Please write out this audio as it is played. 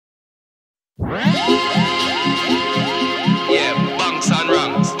Yeah, Banx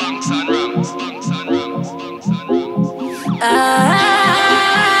Ranx, Banx Ranx, Banx Ranx, Banx Ranx.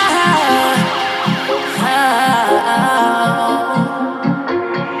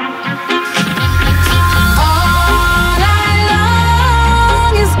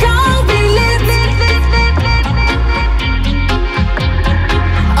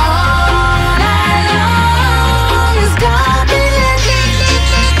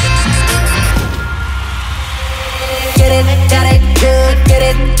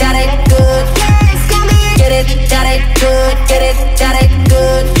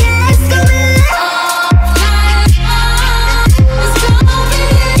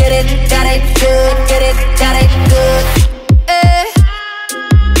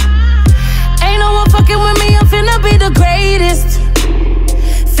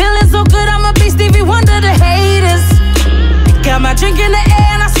 Drink in the air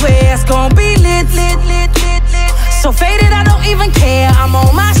and I swear it's gon' be lit. So faded I don't even care, I'm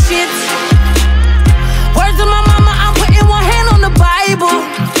on my shit. Words of my mama, I'm putting one hand on the Bible.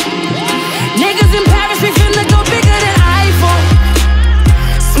 Niggas in Paris, we finna go bigger than Eiffel.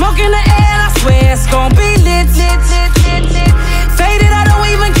 Smoke in the air and I swear it's gon' be lit. Faded I don't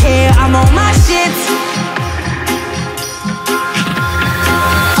even care, I'm on my shit.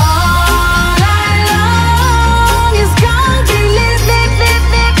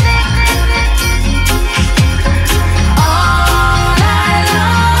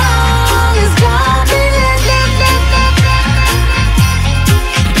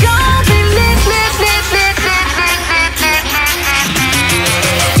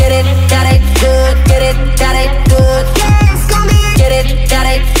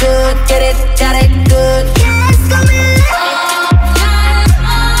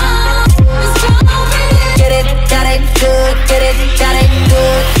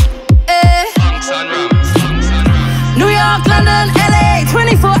 New York, London, LA,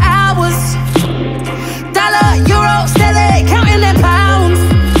 24 hours. Dollar, euro, steady, counting them pounds.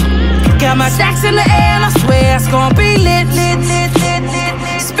 Got my stacks in the air and I swear it's gon' be lit.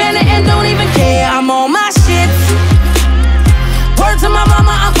 Spend it and don't even care, I'm on my shit. Word to my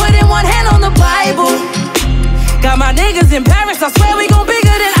mama, I'm putting one hand on the Bible. Got my niggas in Paris, I swear we gon'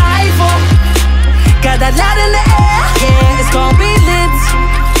 bigger than Eiffel. Got that loud in the air, yeah, it's gon' be lit.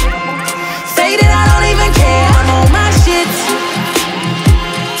 Faded, I don't even care, I'm on my shit.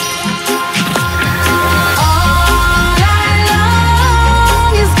 All night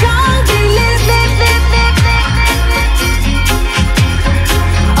long, it's gon' be lit.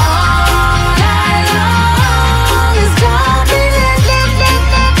 All night long, it's gon' be lit.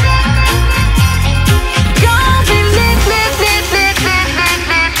 Gon' be lit.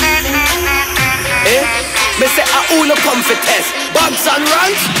 Me say I who no come for test. Banx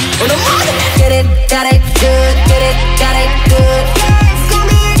Ranx on the money. Get it, got it, good.